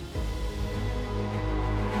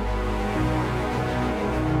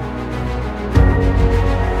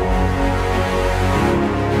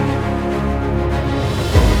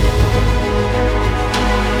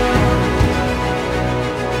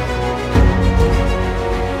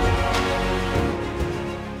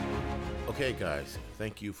Hey guys,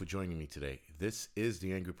 thank you for joining me today. This is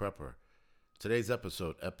The Angry Prepper. Today's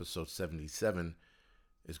episode 77,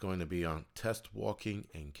 is going to be on test walking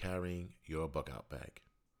and carrying your bug out bag.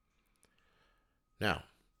 Now,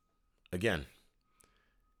 again,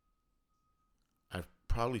 I've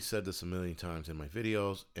probably said this a million times in my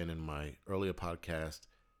videos and in my earlier podcast.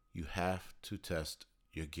 You have to test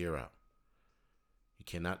your gear out. You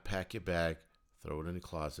cannot pack your bag, throw it in the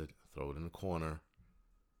closet, throw it in the corner,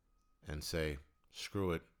 and say,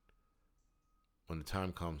 screw it. When the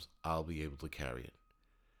time comes, I'll be able to carry it.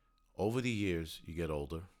 Over the years, you get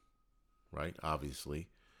older, right? Obviously.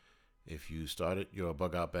 If you started your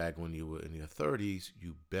bug out bag when you were in your 30s,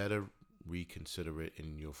 you better reconsider it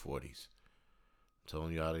in your 40s. I'm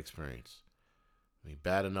telling you out of experience. I mean,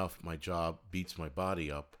 bad enough my job beats my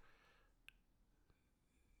body up.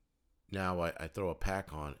 Now I throw a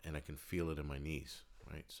pack on and I can feel it in my knees,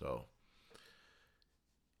 right? So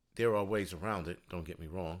there are ways around it. Don't get me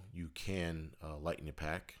wrong. You can lighten your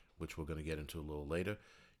pack, which we're going to get into a little later.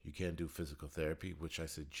 You can do physical therapy, which I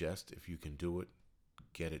suggest if you can do it,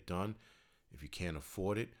 get it done. If you can't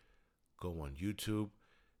afford it, go on YouTube.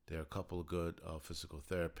 There are a couple of good physical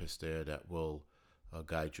therapists there that will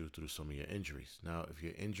guide you through some of your injuries. Now, if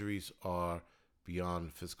your injuries are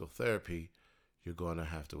beyond physical therapy, you're going to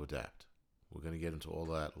have to adapt. We're going to get into all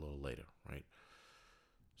that a little later, right?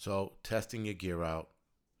 So testing your gear out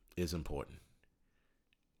is important.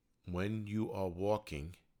 When you are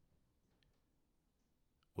walking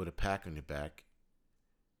with a pack on your back,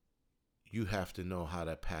 you have to know how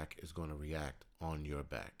that pack is going to react on your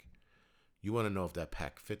back. You want to know if that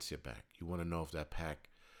pack fits your back. You want to know if that pack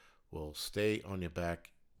will stay on your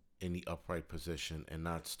back in the upright position and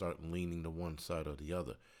not start leaning to one side or the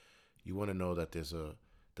other. You want to know that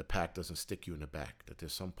the pack doesn't stick you in the back, that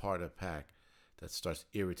there's some part of the pack that starts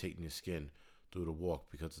irritating your skin through the walk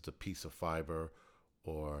because it's a piece of fiber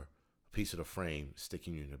or a piece of the frame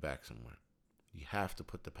sticking you in the back somewhere. You have to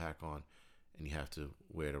put the pack on and you have to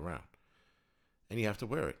wear it around. And you have to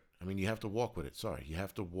wear it. I mean, you have to walk with it. Sorry, you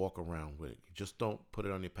have to walk around with it. You just don't put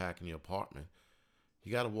it on your pack in your apartment.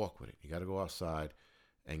 You got to walk with it. You got to go outside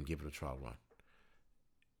and give it a trial run.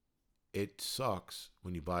 It sucks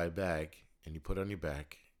when you buy a bag and you put it on your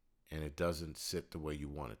back and it doesn't sit the way you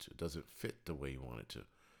want it to. It doesn't fit the way you want it to.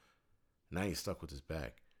 Now you're stuck with this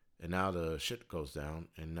bag. And now the shit goes down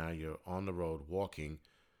and now you're on the road walking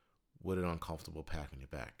with an uncomfortable pack on your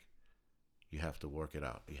back. You have to work it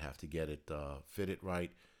out. You have to get it fitted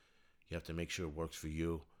right. You have to make sure it works for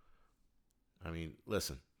you. I mean,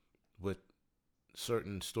 listen, with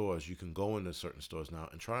certain stores, you can go into certain stores now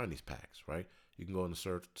and try on these packs, right? You can go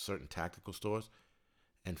into certain tactical stores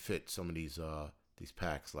and fit some of these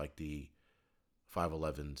packs like the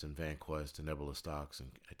 511s and VanQuest and Nebula Stocks,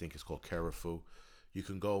 and I think it's called Carrefour. You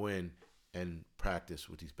can go in and practice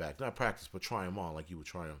with these bags. Not practice, but try them on like you would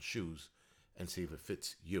try on shoes and see if it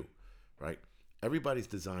fits you, right? Everybody's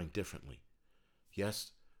designed differently.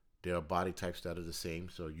 Yes, there are body types that are the same,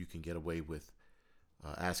 so you can get away with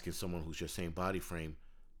asking someone who's your same body frame,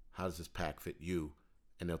 how does this pack fit you?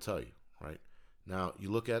 And they'll tell you, right? Now,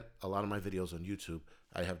 you look at a lot of my videos on YouTube,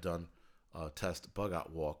 I have done test bug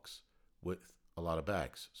out walks with a lot of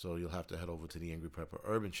bags. So you'll have to head over to the Angry Prepper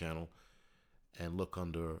Urban channel and look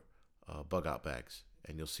under bug out bags.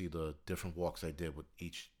 And you'll see the different walks I did with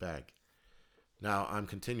each bag. Now, I'm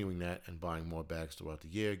continuing that and buying more bags throughout the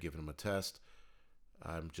year, giving them a test.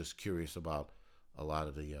 I'm just curious about a lot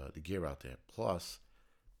of the gear out there. Plus,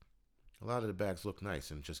 a lot of the bags look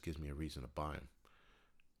nice and it just gives me a reason to buy them,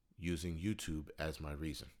 using YouTube as my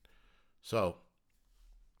reason. So,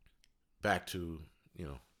 back to,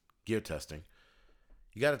 gear testing.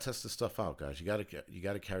 You got to test this stuff out, guys. You got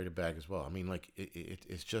to carry the bag as well. I mean, like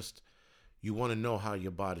it's just, you want to know how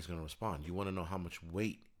your body's going to respond. You want to know how much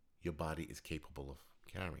weight your body is capable of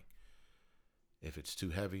carrying. If it's too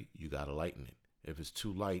heavy, you got to lighten it. If it's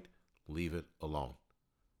too light, leave it alone.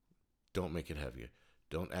 Don't make it heavier.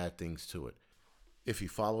 Don't add things to it. If you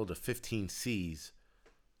follow the 15 C's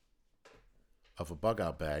of a bug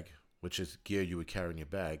out bag, which is gear you would carry in your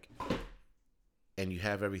bag, and you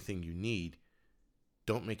have everything you need,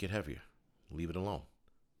 don't make it heavier. Leave it alone,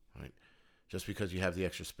 right? Just because you have the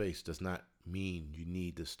extra space does not mean you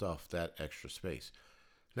need the stuff, that extra space.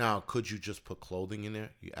 Now, could you just put clothing in there?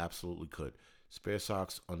 You absolutely could. Spare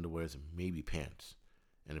socks, underwears, and maybe pants.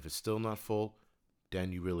 And if it's still not full,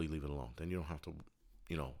 then you really leave it alone. Then you don't have to,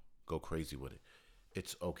 go crazy with it.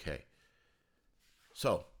 It's okay.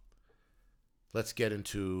 So, let's get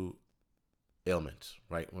into ailments,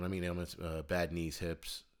 right? When I mean ailments, bad knees,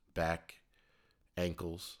 hips, back,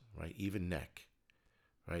 ankles, right? Even neck,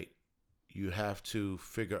 right? You have to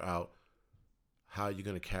figure out how you're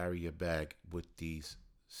going to carry your bag with these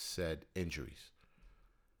said injuries.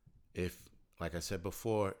 If, like I said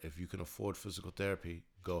before, if you can afford physical therapy,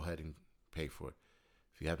 go ahead and pay for it.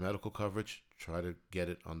 If you have medical coverage, try to get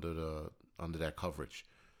it under that coverage.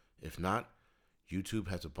 If not, YouTube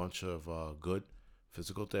has a bunch of good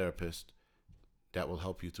physical therapists that will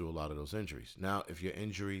help you through a lot of those injuries. Now, if your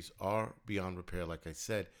injuries are beyond repair, like I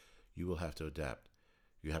said, you will have to adapt.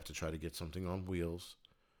 You have to try to get something on wheels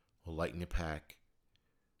or lighten your pack,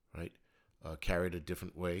 right? Carry it a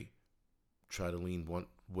different way. Try to lean one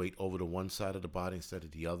weight over to one side of the body instead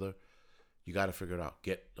of the other. You got to figure it out.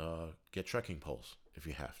 Get trekking poles if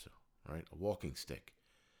you have to, right? A walking stick.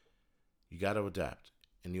 You got to adapt,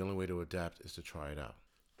 and the only way to adapt is to try it out.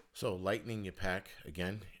 So lightening your pack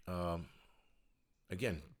again.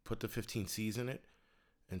 Again, put the 15 C's in it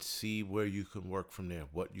and see where you can work from there.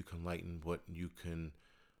 What you can lighten, what you can.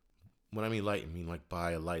 When I mean lighten, I mean like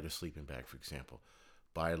buy a lighter sleeping bag, for example.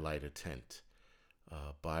 Buy a lighter tent.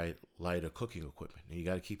 Buy lighter cooking equipment. And you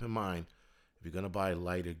got to keep in mind, if you're going to buy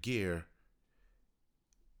lighter gear,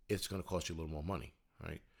 it's going to cost you a little more money,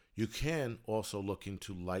 right? You can also look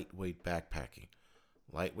into lightweight backpacking.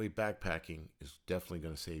 Lightweight backpacking is definitely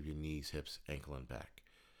going to save your knees, hips, ankle, and back.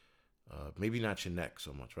 Maybe not your neck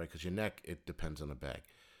so much, right? Because your neck, it depends on the bag.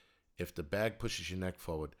 If the bag pushes your neck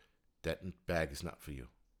forward, that bag is not for you,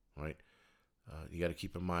 right? You got to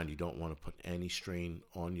keep in mind you don't want to put any strain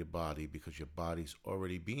on your body because your body's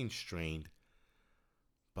already being strained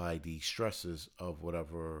by the stresses of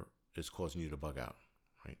whatever is causing you to bug out,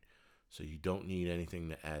 right? So you don't need anything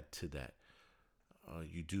to add to that.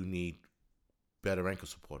 You do need better ankle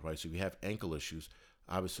support, right? So if you have ankle issues,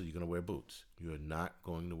 obviously you're going to wear boots. You're not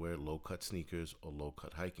going to wear low-cut sneakers or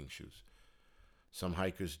low-cut hiking shoes. Some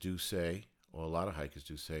hikers do say, or a lot of hikers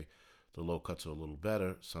do say, the low cuts are a little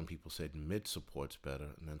better. Some people say mid support's better,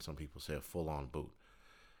 and then some people say a full-on boot.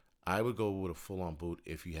 I would go with a full-on boot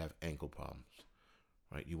if you have ankle problems,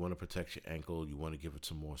 right? You want to protect your ankle. You want to give it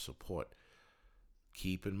some more support.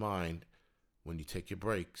 Keep in mind, when you take your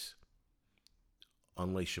breaks,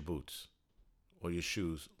 unlace your boots or your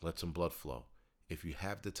shoes. Let some blood flow. If you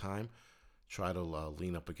have the time, try to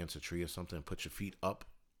lean up against a tree or something and put your feet up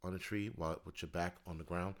on a tree while with your back on the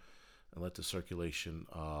ground and let the circulation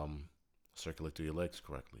circulate through your legs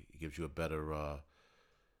correctly. It gives you a better,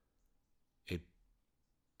 it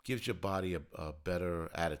gives your body a better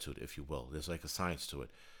attitude, if you will. There's like a science to it.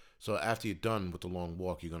 So after you're done with the long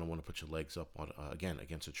walk, you're going to want to put your legs up on, again,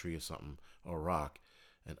 against a tree or something, or a rock,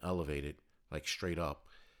 and elevate it, like straight up.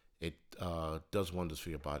 It does wonders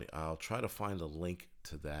for your body. I'll try to find a link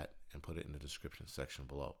to that and put it in the description section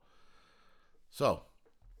below. So,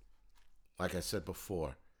 like I said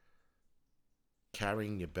before,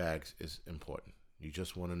 carrying your bags is important. You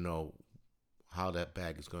just want to know how that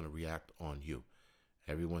bag is going to react on you.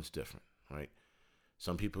 Everyone's different, right?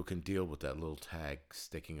 Some people can deal with that little tag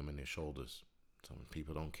sticking them in their shoulders. Some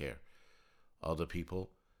people don't care. Other people,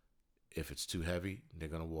 if it's too heavy, they're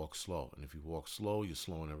going to walk slow. And if you walk slow, you're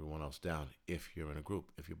slowing everyone else down if you're in a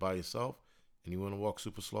group. If you're by yourself and you want to walk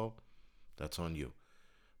super slow, that's on you.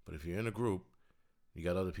 But if you're in a group, you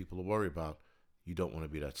got other people to worry about, you don't want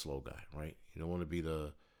to be that slow guy, right? You don't want to be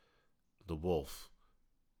the wolf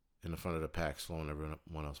in the front of the pack slowing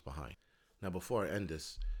everyone else behind. Now, before I end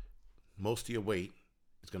this, most of your weight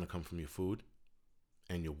is going to come from your food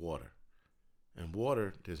and your water. And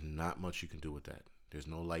water, there's not much you can do with that. There's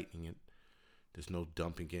no lightening it. There's no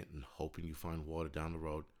dumping it and hoping you find water down the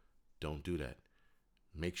road. Don't do that.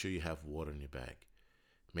 Make sure you have water in your bag.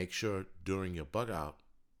 Make sure during your bug out,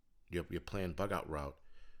 your planned bug out route,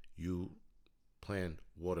 you plan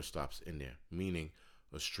water stops in there, meaning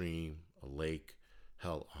a stream, a lake,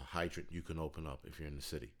 hell, a hydrant you can open up if you're in the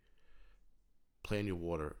city. Plan your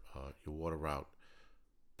water route.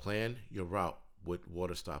 Plan your route with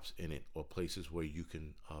water stops in it or places where you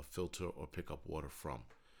can filter or pick up water from.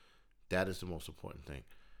 That is the most important thing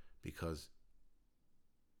because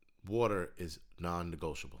water is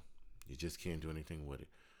non-negotiable. You just can't do anything with it.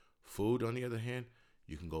 Food, on the other hand,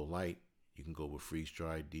 you can go light. You can go with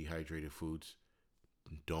freeze-dried, dehydrated foods.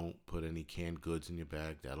 Don't put any canned goods in your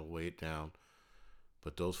bag. That'll weigh it down.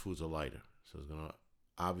 But those foods are lighter. So it's going to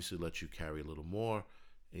obviously let you carry a little more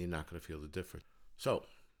and you're not going to feel the difference. So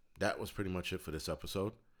that was pretty much it for this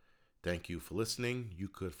episode. Thank you for listening. You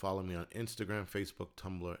could follow me on Instagram, Facebook,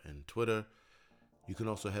 Tumblr, and Twitter. You can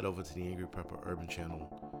also head over to the Angry Prepper Urban Channel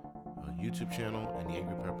YouTube channel and the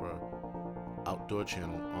Angry Prepper Outdoor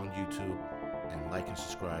channel on YouTube and like and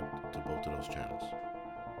subscribe to both of those channels.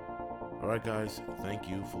 All right, guys, thank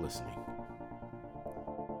you for listening.